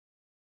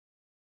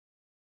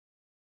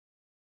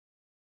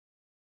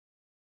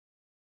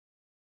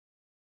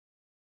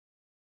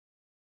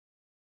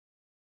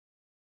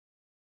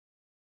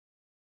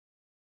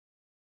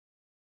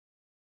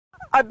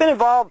I've been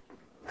involved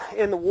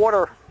in the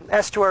water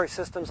estuary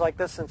systems like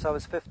this since I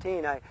was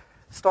 15. I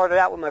started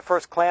out with my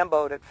first clam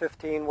boat at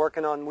 15,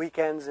 working on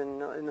weekends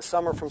in the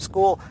summer from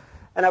school,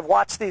 and I've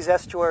watched these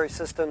estuary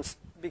systems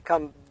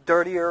become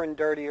dirtier and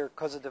dirtier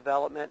because of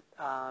development.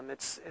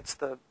 It's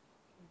the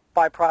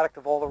byproduct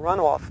of all the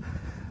runoff.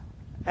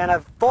 And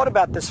I've thought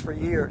about this for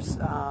years,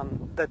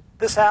 that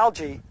this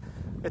algae,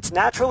 it's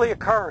naturally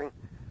occurring,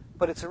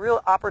 but it's a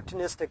real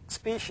opportunistic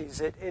species.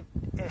 It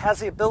has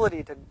the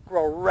ability to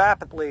grow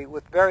rapidly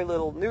with very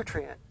little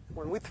nutrient.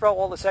 When we throw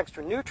all this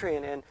extra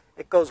nutrient in,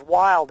 it goes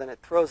wild and it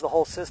throws the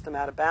whole system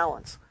out of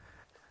balance.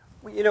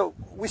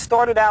 We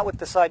started out with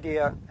this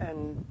idea,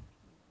 and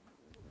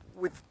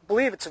we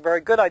believe it's a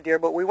very good idea,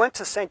 but we went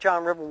to St.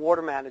 John River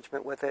Water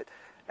Management with it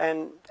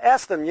and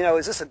asked them,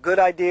 is this a good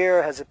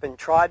idea? Has it been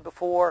tried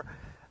before?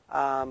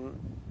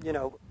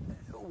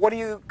 What do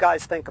you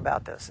guys think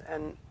about this?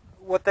 And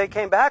what they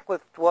came back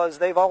with was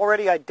they've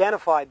already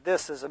identified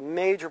this as a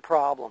major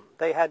problem.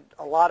 They had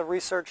a lot of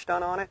research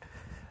done on it.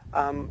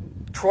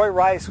 Troy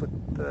Rice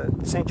with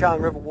the St.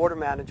 John River Water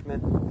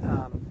Management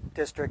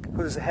District,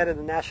 who's the head of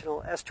the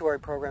National Estuary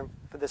Program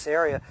for this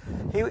area,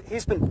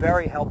 he's been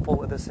very helpful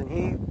with us, and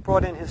he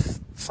brought in his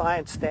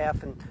science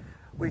staff, and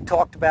we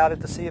talked about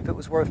it to see if it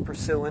was worth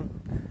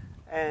pursuing.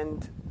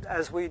 And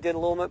as we did a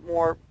little bit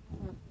more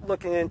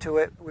looking into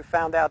it, we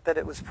found out that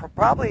it was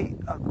probably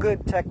a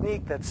good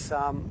technique that's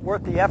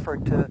worth the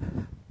effort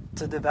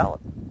to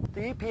develop.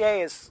 The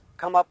EPA has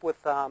come up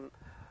with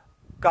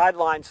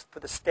guidelines for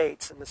the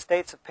states, and the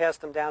states have passed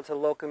them down to the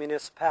local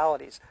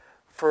municipalities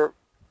for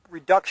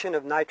reduction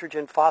of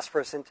nitrogen,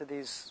 phosphorus into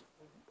these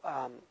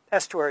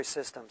estuary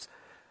systems.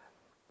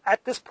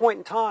 At this point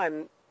in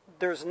time,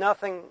 there's no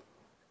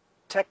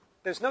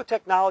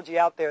technology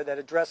out there that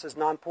addresses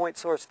non-point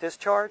source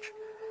discharge,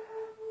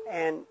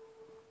 and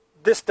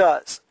this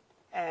does.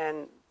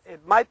 And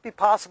it might be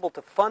possible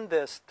to fund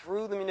this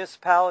through the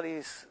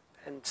municipalities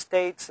and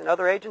states and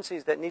other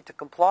agencies that need to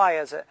comply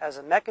as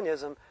a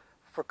mechanism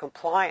for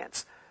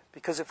compliance.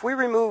 Because if we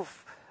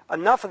remove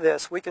enough of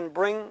this, we can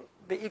bring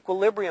the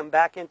equilibrium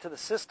back into the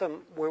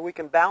system where we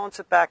can balance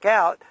it back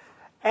out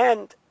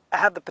and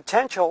have the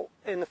potential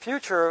in the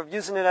future of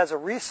using it as a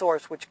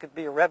resource which could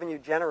be a revenue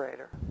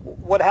generator.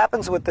 What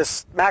happens with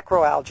this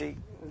macroalgae,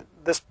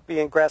 this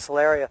being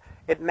Gracilaria,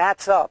 it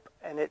mats up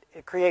and it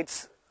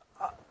creates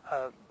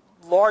a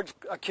large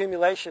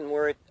accumulation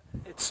where it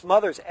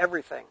smothers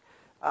everything,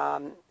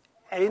 and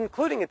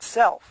including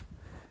itself.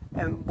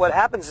 And what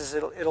happens is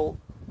it'll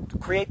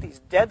create these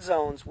dead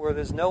zones where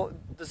there's no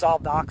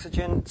dissolved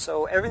oxygen,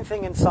 so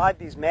everything inside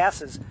these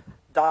masses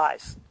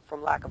dies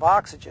from lack of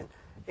oxygen,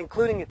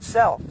 including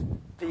itself.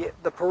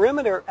 The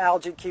perimeter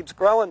algae keeps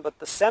growing, but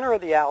the center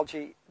of the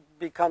algae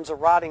becomes a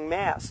rotting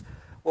mass.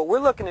 What we're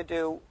looking to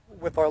do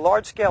with our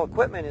large-scale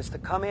equipment is to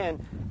come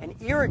in and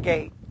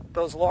irrigate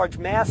those large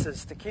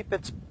masses to keep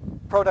its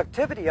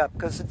productivity up,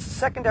 because it's a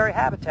secondary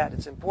habitat,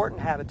 it's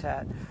important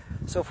habitat.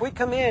 So if we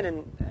come in,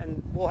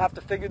 and we'll have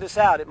to figure this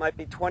out, it might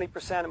be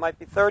 20%, it might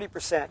be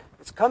 30%.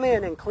 It's come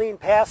in and clean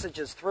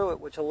passages through it,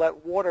 which will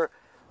let water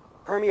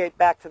permeate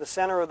back to the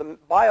center of the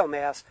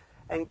biomass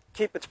and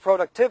keep its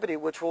productivity,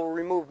 which will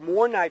remove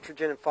more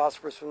nitrogen and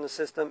phosphorus from the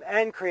system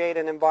and create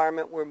an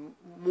environment where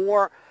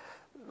more,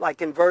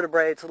 like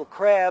invertebrates, little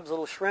crabs,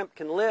 little shrimp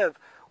can live.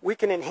 We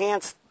can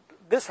enhance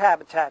this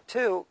habitat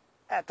too,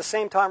 at the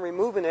same time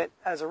removing it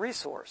as a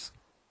resource.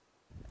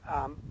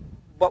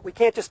 But we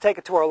can't just take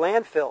it to our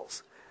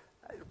landfills,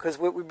 because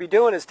what we'd be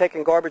doing is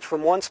taking garbage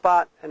from one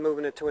spot and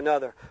moving it to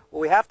another.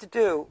 What we have to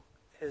do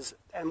is,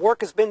 and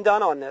work has been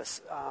done on this,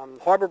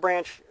 Harbor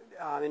Branch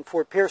in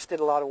Fort Pierce did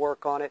a lot of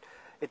work on it.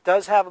 It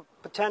does have a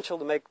potential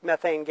to make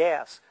methane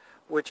gas,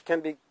 which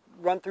can be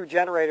run through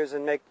generators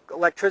and make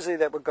electricity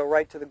that would go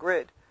right to the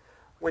grid.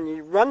 When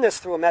you run this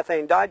through a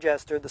methane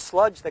digester, the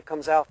sludge that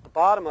comes out the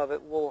bottom of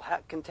it will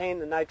contain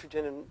the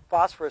nitrogen and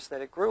phosphorus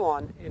that it grew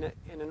on in a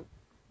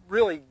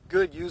really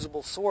good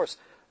usable source.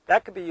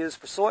 That could be used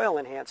for soil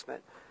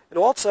enhancement. And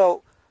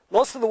also,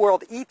 most of the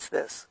world eats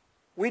this.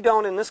 We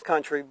don't in this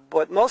country,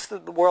 but most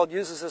of the world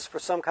uses this for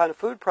some kind of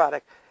food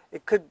product.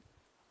 It could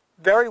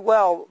very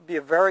well be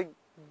a very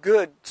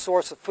good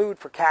source of food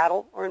for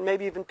cattle or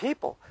maybe even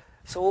people.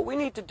 So what we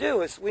need to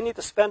do is we need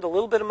to spend a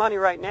little bit of money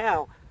right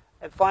now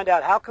and find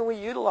out how can we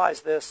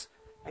utilize this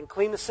and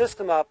clean the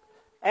system up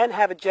and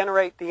have it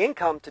generate the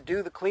income to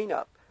do the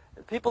cleanup.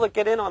 And people that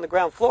get in on the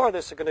ground floor of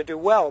this are going to do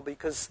well,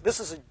 because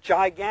this is a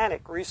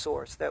gigantic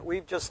resource that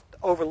we've just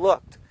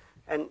overlooked.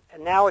 And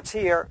now it's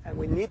here, and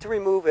we need to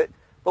remove it,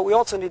 but we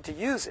also need to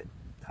use it.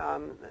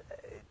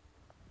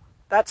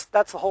 That's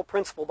the whole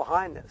principle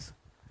behind this.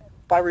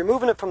 By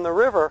removing it from the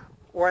river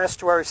or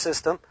estuary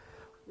system,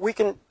 we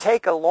can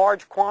take a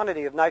large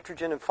quantity of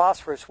nitrogen and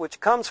phosphorus, which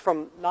comes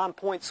from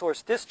non-point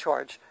source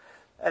discharge.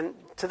 And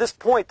to this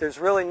point, there's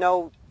really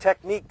no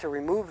technique to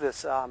remove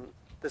this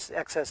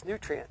excess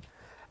nutrient.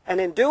 And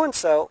in doing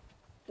so,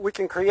 we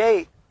can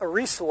create a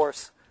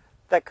resource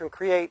that can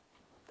create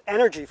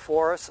energy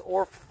for us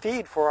or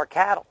feed for our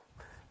cattle.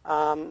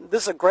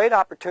 This is a great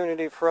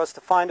opportunity for us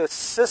to find a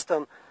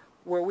system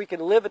where we can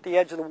live at the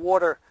edge of the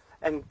water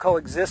and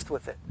coexist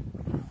with it.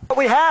 What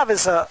we have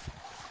is a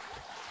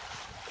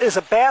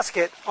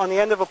basket on the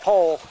end of a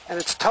pole, and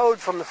it's towed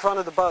from the front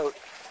of the boat.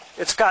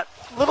 It's got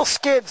little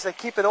skids that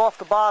keep it off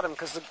the bottom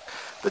because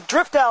the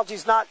drift algae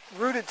is not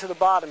rooted to the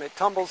bottom. It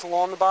tumbles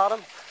along the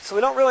bottom, so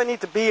we don't really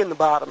need to be in the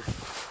bottom.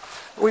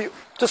 We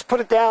just put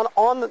it down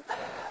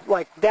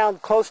down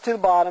close to the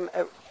bottom.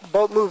 The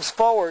boat moves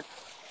forward,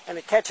 and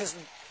it catches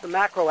the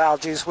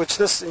macroalgae, which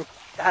this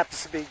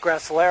happens to be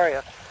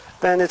Gracilaria.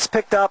 Then it's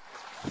picked up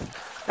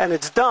and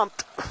it's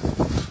dumped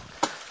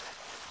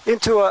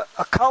into a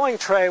culling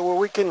tray where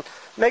we can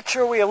make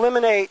sure we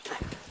eliminate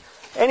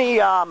any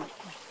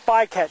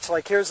bycatch,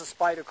 like here's a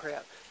spider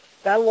crab.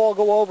 That'll all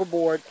go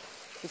overboard.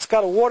 It's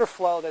got a water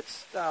flow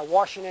that's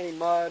washing any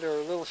mud or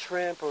little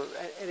shrimp or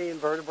any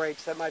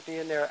invertebrates that might be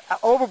in there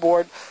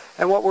overboard,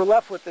 and what we're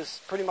left with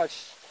is pretty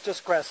much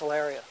just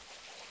Gracilaria.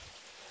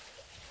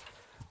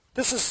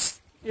 This is,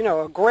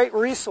 a great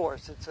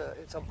resource. It's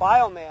a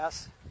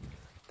biomass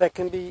that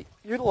can be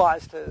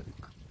utilized to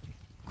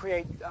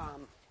create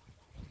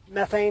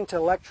methane to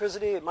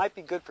electricity. It might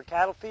be good for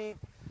cattle feed,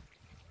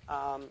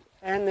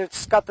 and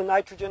it's got the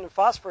nitrogen and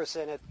phosphorus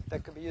in it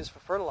that could be used for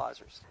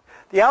fertilizers.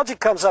 The algae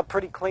comes up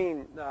pretty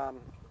clean,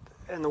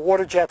 and the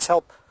water jets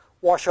help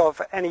wash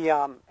off any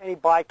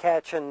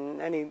bycatch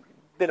and any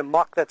bit of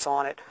muck that's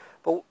on it.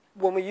 But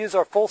when we use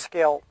our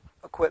full-scale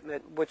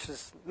equipment, which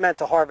is meant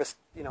to harvest,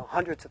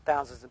 hundreds of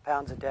thousands of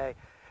pounds a day,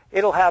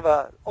 it'll have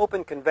an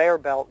open conveyor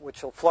belt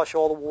which will flush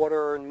all the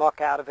water and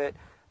muck out of it.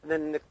 And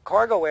then the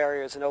cargo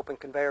area is an open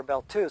conveyor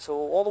belt too, so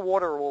all the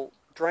water will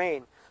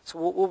drain. So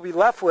what we'll be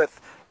left with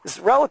is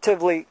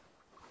relatively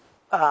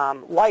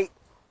light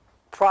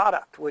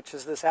product, which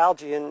is this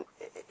algae, and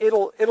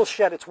it'll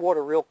shed its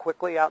water real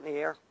quickly out in the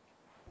air.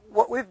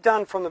 What we've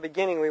done from the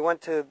beginning, we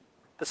went to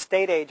the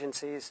state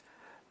agencies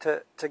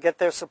to get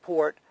their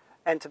support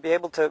and to be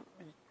able to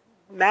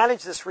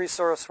manage this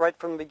resource right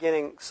from the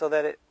beginning so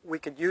that we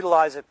could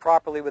utilize it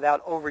properly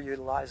without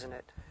overutilizing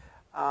it.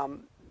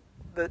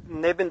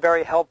 And they've been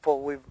very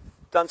helpful. We've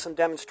done some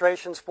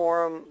demonstrations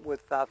for them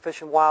with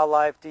Fish and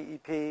Wildlife,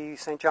 DEP,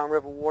 St. John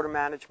River Water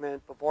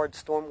Management, Brevard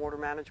Stormwater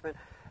Management,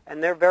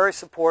 and they're very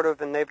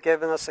supportive, and they've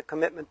given us a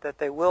commitment that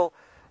they will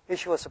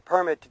issue us a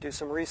permit to do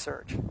some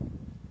research.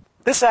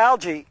 This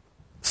algae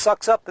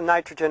sucks up the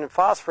nitrogen and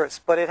phosphorus,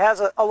 but it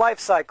has a life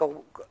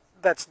cycle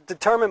that's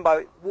determined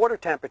by water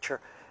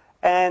temperature.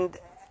 And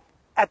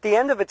at the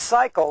end of its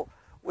cycle,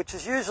 which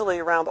is usually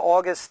around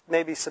August,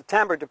 maybe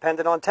September,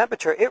 depending on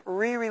temperature, it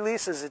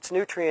re-releases its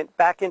nutrient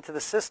back into the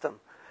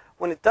system.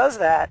 When it does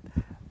that,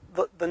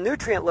 the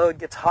nutrient load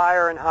gets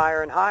higher and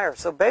higher and higher.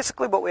 So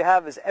basically what we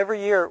have is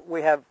every year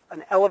we have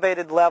an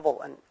elevated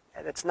level, and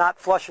it's not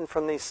flushing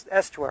from these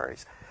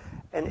estuaries.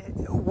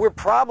 And we're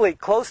probably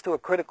close to a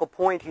critical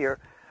point here.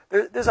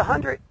 There's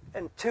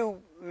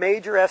 102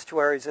 major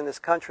estuaries in this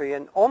country,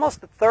 and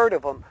almost a third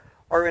of them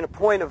are in a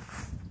point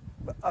of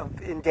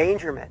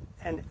endangerment.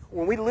 And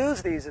when we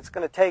lose these, it's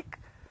going to take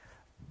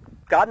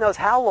God knows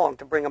how long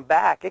to bring them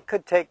back. It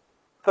could take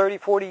 30,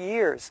 40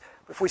 years.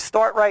 If we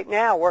start right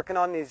now working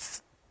on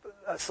these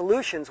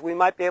solutions, we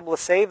might be able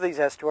to save these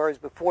estuaries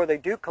before they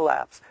do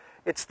collapse.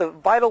 It's the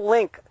vital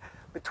link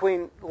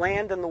between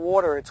land and the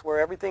water. It's where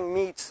everything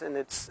meets, and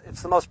it's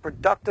the most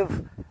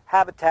productive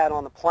habitat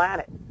on the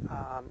planet.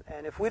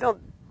 And if we don't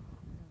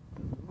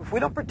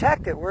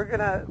protect it, we're going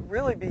to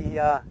really be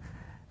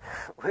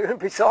we're going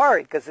to be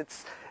sorry, because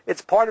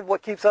it's part of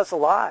what keeps us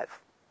alive.